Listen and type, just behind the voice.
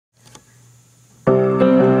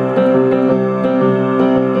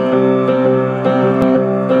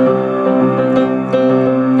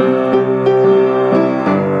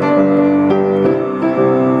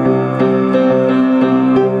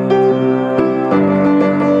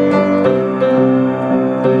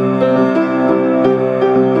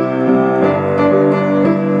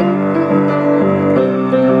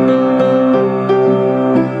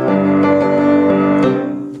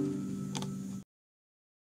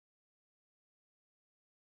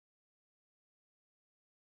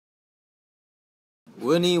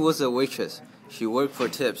Winnie was a waitress. She worked for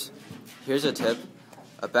tips. Here's a tip.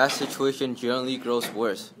 A bad situation generally grows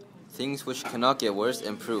worse. Things which cannot get worse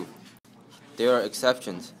improve. There are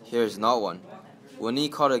exceptions. Here is not one. Winnie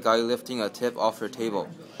caught a guy lifting a tip off her table,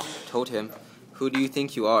 told him, "Who do you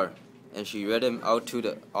think you are?" And she read him out to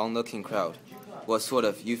the onlooking crowd. What sort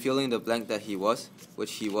of, you fill in the blank that he was,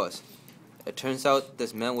 which he was. It turns out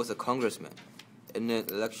this man was a congressman in an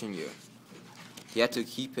election year. He had to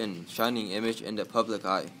keep a shining image in the public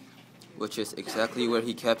eye, which is exactly where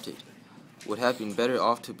he kept it. Would have been better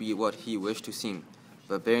off to be what he wished to seem,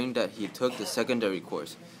 but bearing that he took the secondary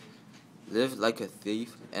course, lived like a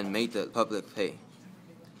thief, and made the public pay.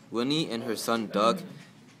 Winnie and her son Doug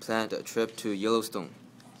planned a trip to Yellowstone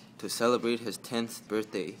to celebrate his 10th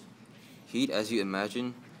birthday. He'd, as you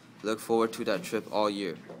imagine, looked forward to that trip all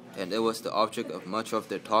year, and it was the object of much of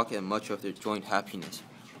their talk and much of their joint happiness.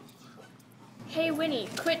 Hey, Winnie,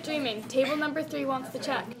 quit dreaming. Table number 3 wants the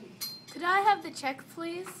check. Could I have the check,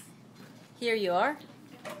 please? Here you are.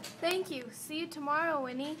 Thank you. See you tomorrow,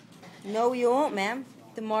 Winnie. No, you won't, ma'am.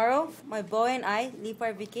 Tomorrow, my boy and I leave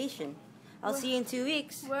for vacation. I'll see you in 2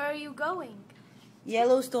 weeks. Where are you going?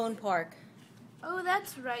 Yellowstone Park. Oh,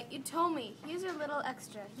 that's right. You told me. Here's your little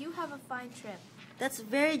extra. You have a fine trip. That's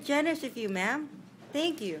very generous of you, ma'am.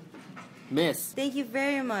 Thank you. Miss. Thank you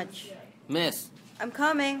very much. Miss. I'm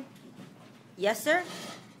coming. Yes, sir?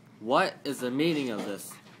 What is the meaning of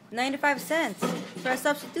this? 95 cents for a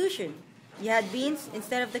substitution. You had beans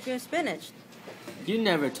instead of the cream spinach. You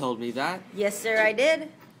never told me that. Yes, sir, I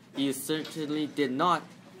did. You certainly did not.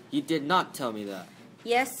 You did not tell me that.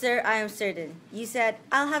 Yes, sir, I am certain. You said,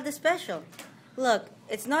 I'll have the special. Look,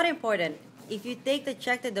 it's not important. If you take the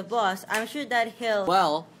check to the boss, I'm sure that he'll...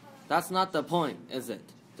 Well, that's not the point, is it?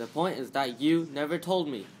 The point is that you never told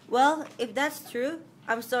me. Well, if that's true,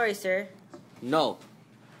 I'm sorry, sir. No.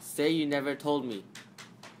 Say you never told me.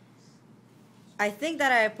 I think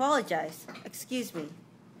that I apologize. Excuse me.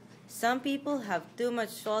 Some people have too much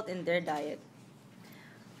salt in their diet.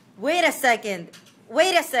 Wait a second.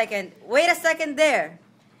 Wait a second. Wait a second there.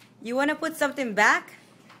 You want to put something back?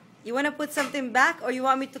 You want to put something back, or you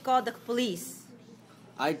want me to call the police?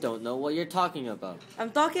 I don't know what you're talking about.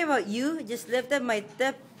 I'm talking about you just lifted my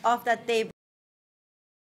tip off that table.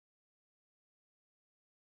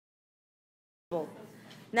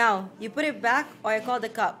 Now, you put it back, or I call the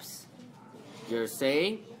cops. You're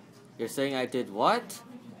saying? You're saying I did what?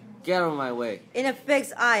 Get out of my way. In a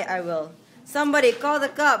pig's eye, I will. Somebody call the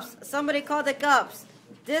cops. Somebody call the cops.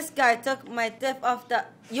 This guy took my tip off the...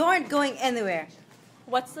 You aren't going anywhere.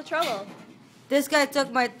 What's the trouble? This guy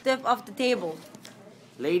took my tip off the table.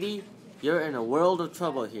 Lady, you're in a world of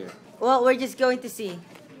trouble here. Well, we're just going to see.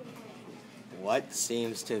 What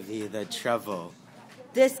seems to be the trouble?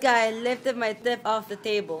 This guy lifted my tip off the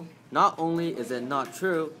table. Not only is it not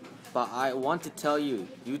true, but I want to tell you,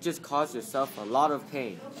 you just caused yourself a lot of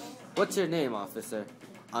pain. What's your name, officer?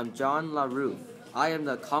 I'm John LaRue. I am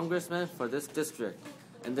the congressman for this district,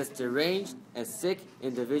 and this deranged and sick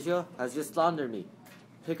individual has just slandered me.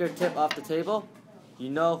 Pick her tip off the table. You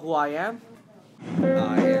know who I am?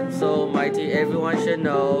 I am so mighty, everyone should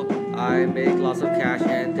know. I make lots of cash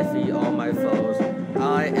and defeat all my foes.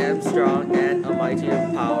 I am strong and almighty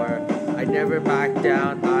in power. I never back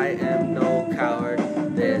down, I am no coward.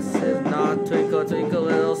 This is not Twinkle Twinkle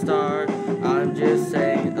Little Star. I'm just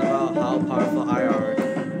saying about how powerful I are.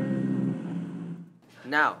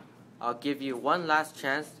 Now, I'll give you one last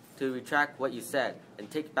chance to retract what you said and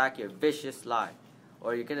take back your vicious lie,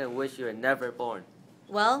 or you're gonna wish you were never born.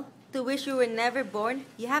 Well, to wish you were never born,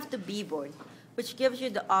 you have to be born, which gives you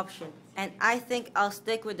the option, and I think I'll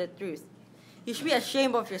stick with the truth. You should be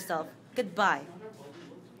ashamed of yourself. Goodbye.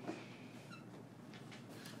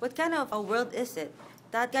 What kind of a world is it?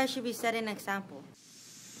 That guy should be setting an example.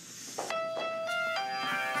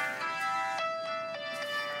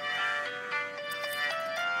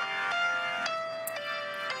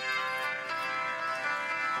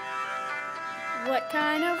 What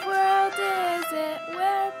kind of world is it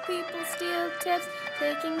where people steal tips,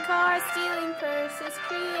 taking cars, stealing purses,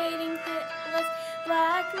 creating hit lists,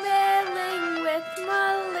 blackmailing with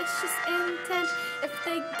malicious intent? If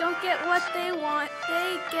they don't get what they want,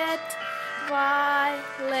 they get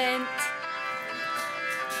violent.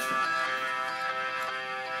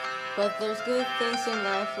 But there's good things in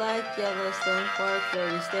life like Yellowstone Park,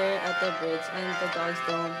 where we stare at the birds and the dogs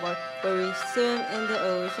don't bark, where we swim in the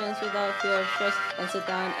oceans without fear of stress and sit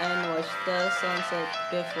down and watch the sunset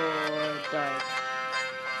before dark.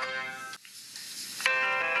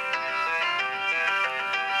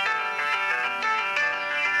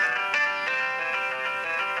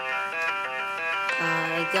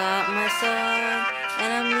 I got my son and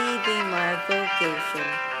I'm leaving my vocation.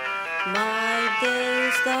 My day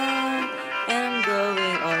is done, and I'm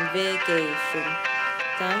going on vacation.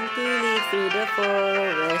 Time to leave through the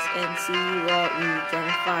forest and see what we can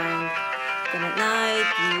find. Then at night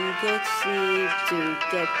you go to sleep to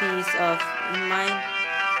get peace of mind.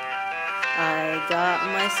 I got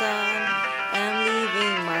my son, and I'm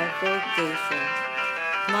leaving my vocation.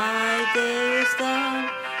 My day is done,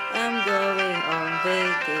 I'm going on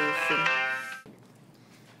vacation.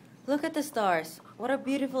 Look at the stars. What a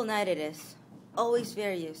beautiful night it is. Always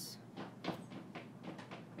various.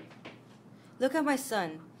 Look at my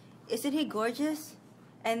son. Isn't he gorgeous?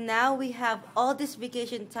 And now we have all this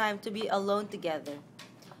vacation time to be alone together.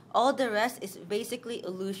 All the rest is basically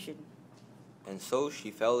illusion. And so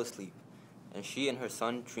she fell asleep, and she and her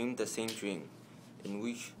son dreamed the same dream, in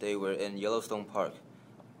which they were in Yellowstone Park,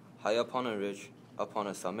 high up on a ridge, up on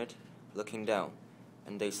a summit, looking down,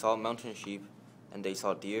 and they saw mountain sheep, and they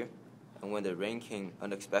saw deer, and when the rain came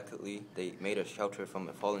unexpectedly, they made a shelter from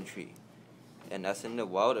a fallen tree. And as in the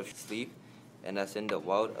wild of sleep, and as in the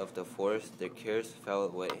wild of the forest, their cares fell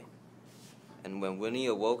away. And when Winnie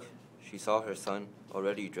awoke, she saw her son,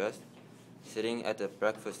 already dressed, sitting at the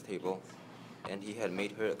breakfast table, and he had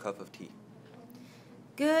made her a cup of tea.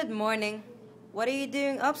 Good morning. What are you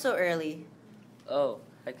doing up so early? Oh,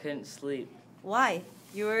 I couldn't sleep. Why?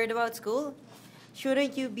 You worried about school?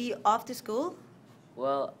 Shouldn't you be off to school?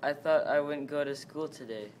 Well, I thought I wouldn't go to school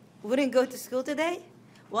today. Wouldn't go to school today?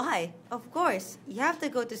 Why? Of course, you have to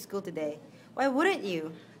go to school today. Why wouldn't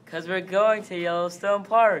you? 'Cause we're going to Yellowstone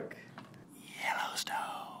Park.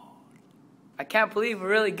 Yellowstone. I can't believe we're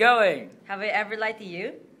really going. Have I ever lied to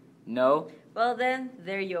you? No. Well then,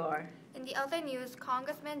 there you are. In the other news,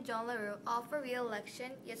 Congressman John LaRue, up for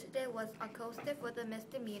re-election, yesterday was accosted with a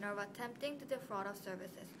misdemeanor of attempting to defraud of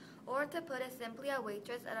services, or to put it simply, a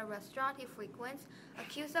waitress at a restaurant he frequents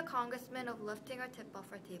accused the congressman of lifting her tip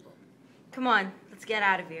off her table. Come on, let's get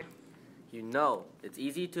out of here. You know, it's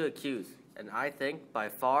easy to accuse, and I think by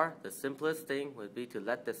far the simplest thing would be to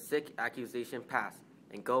let the sick accusation pass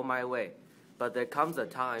and go my way. But there comes a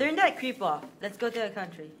time... Turn that creep off. Let's go to the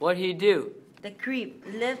country. What'd he do? The creep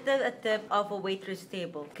lifted a tip off a waitress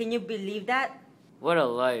table. Can you believe that? What a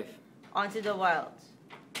life. Onto the wilds.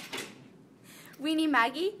 Winnie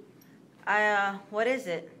Maggie? What is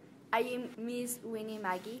it? Are you Miss Winnie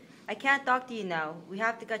Maggie? I can't talk to you now. We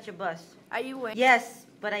have to catch a bus. Are you Winnie? Yes,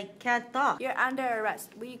 but I can't talk. You're under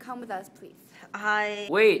arrest. Will you come with us, please?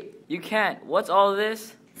 Wait, you can't. What's all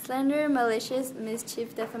this? Slander, malicious,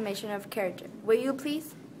 mischief, defamation of character. Will you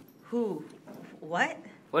please? Who? What?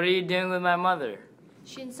 What are you doing with my mother?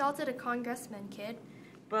 She insulted a congressman, kid.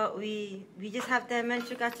 But we just have 10 minutes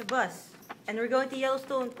to catch a bus. And we're going to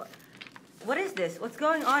Yellowstone. What is this? What's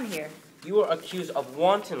going on here? You are accused of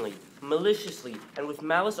wantonly, maliciously, and with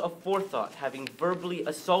malice aforethought having verbally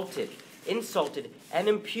assaulted, insulted, and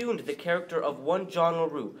impugned the character of one John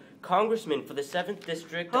LaRue, Congressman for the 7th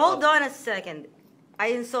District Hold on a second. I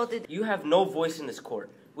insulted... You have no voice in this court.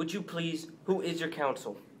 Would you please, who is your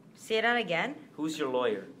counsel? Say that again? Who's your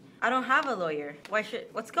lawyer? I don't have a lawyer.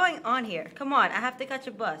 What's going on here? Come on, I have to catch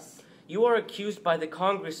a bus. You are accused by the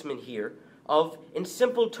congressman here of, in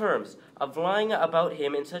simple terms, of lying about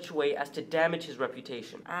him in such a way as to damage his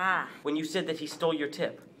reputation. When you said that he stole your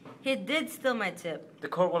tip. He did steal my tip. The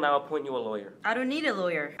court will now appoint you a lawyer. I don't need a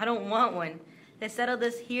lawyer. I don't want one. Let's settle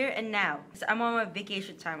this here and now. I'm on my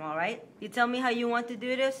vacation time, all right? You tell me how you want to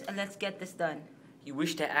do this, and let's get this done. You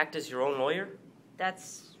wish to act as your own lawyer?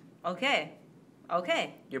 That's okay.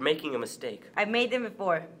 Okay. You're making a mistake. I've made them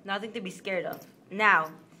before. Nothing to be scared of.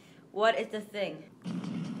 Now, what is the thing?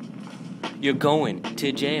 You're going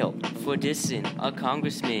to jail for dissing a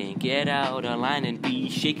congressman. Get out of line and be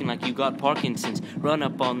shaking like you got Parkinson's. Run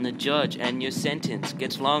up on the judge and your sentence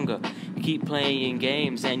gets longer. Keep playing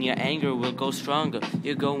games and your anger will go stronger.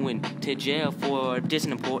 You're going to jail for dissing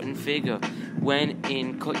an important figure. When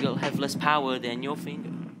in court you'll have less power than your finger.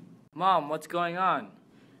 Mom, what's going on?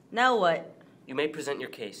 Now what? You may present your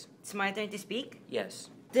case. It's my turn to speak? Yes.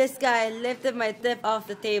 This guy lifted my tip off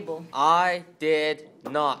the table. I did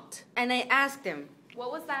not. And I asked him.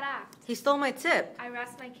 What was that act? He stole my tip. I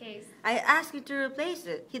rest my case. I asked you to replace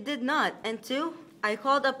it. He did not. And two, I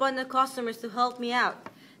called upon the customers to help me out.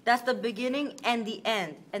 That's the beginning and the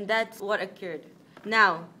end. And that's what occurred.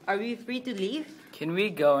 Now, are we free to leave? Can we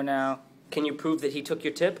go now? Can you prove that he took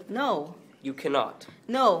your tip? No. You cannot.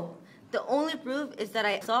 No. The only proof is that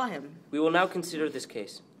I saw him. We will now consider this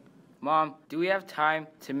case. Mom, do we have time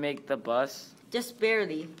to make the bus? Just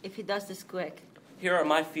barely, if he does this quick. Here are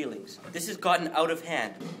my feelings. This has gotten out of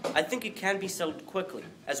hand. I think it can be settled quickly,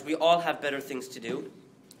 as we all have better things to do.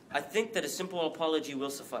 I think that a simple apology will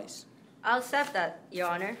suffice. I'll accept that, Your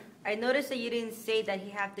Honor. I noticed that you didn't say that he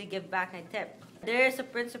had to give back my tip. There is a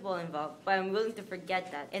principle involved, but I'm willing to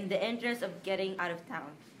forget that in the interest of getting out of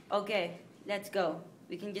town. Okay, let's go.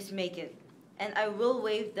 We can just make it. And I will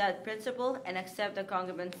waive that principle and accept the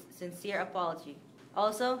congressman's sincere apology.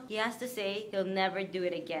 Also, he has to say he'll never do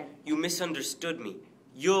it again. You misunderstood me.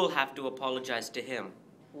 You'll have to apologize to him.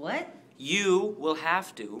 What? You will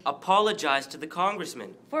have to apologize to the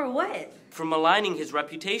congressman. For what? For maligning his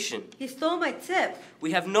reputation. He stole my tip.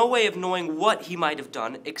 We have no way of knowing what he might have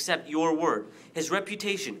done except your word. His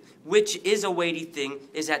reputation, which is a weighty thing,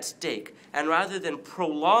 is at stake. And rather than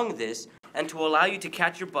prolong this and to allow you to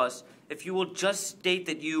catch your bus, if you will just state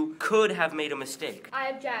that you could have made a mistake. I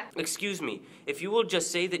object. Excuse me. If you will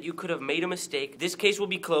just say that you could have made a mistake, this case will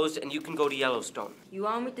be closed and you can go to Yellowstone. You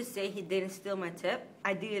want me to say he didn't steal my tip?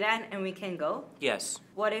 I do that and we can go? Yes.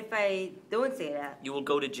 What if I don't say that? You will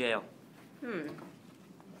go to jail.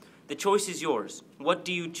 The choice is yours. What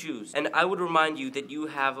do you choose? And I would remind you that you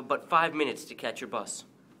have but 5 minutes to catch your bus.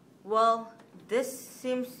 Well, this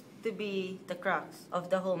seems to be the crux of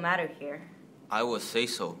the whole matter here. I would say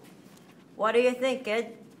so. What do you think,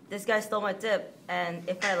 kid? This guy stole my tip, and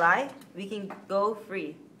if I lie, we can go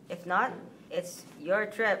free. If not, it's your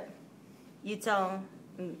trip. You tell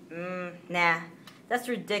him, nah, that's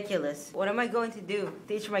ridiculous. What am I going to do?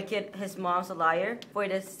 Teach my kid his mom's a liar for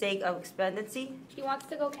the sake of expediency? He wants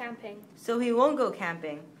to go camping. So he won't go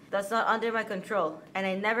camping. That's not under my control, and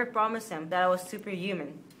I never promised him that I was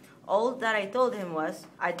superhuman. All that I told him was,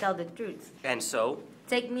 I tell the truth. And so?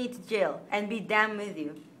 Take me to jail, and be damned with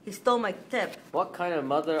you. He stole my tip. What kind of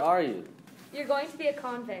mother are you? You're going to be a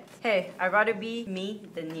convict. Hey, I'd rather be me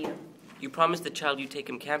than you. You promised the child you'd take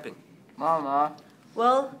him camping. Mama.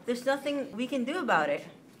 Well, there's nothing we can do about it.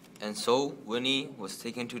 And so Winnie was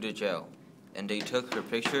taken to the jail, and they took her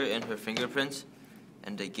picture and her fingerprints,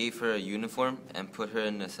 and they gave her a uniform and put her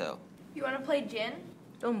in the cell. You want to play gin?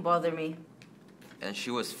 Don't bother me. And she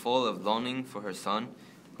was full of longing for her son,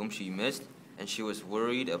 whom she missed, and she was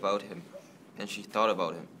worried about him, and she thought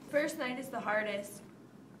about him. First night is the hardest.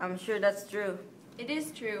 I'm sure that's true. It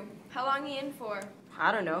is true. How long are you in for?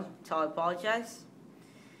 I don't know, till I apologize.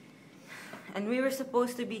 And we were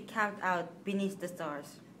supposed to be camped out beneath the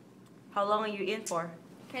stars. How long are you in for?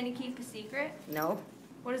 Can you keep a secret? No.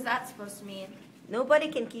 What is that supposed to mean? Nobody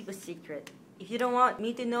can keep a secret. If you don't want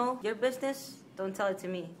me to know your business, don't tell it to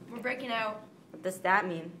me. We're breaking out. What does that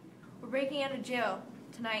mean? We're breaking out of jail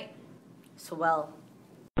tonight. Swell.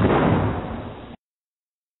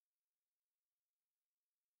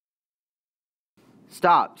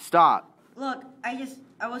 Stop. Look,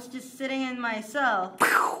 I was just sitting in my cell.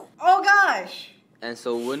 Oh gosh! And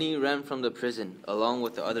so Winnie ran from the prison along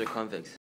with the other convicts.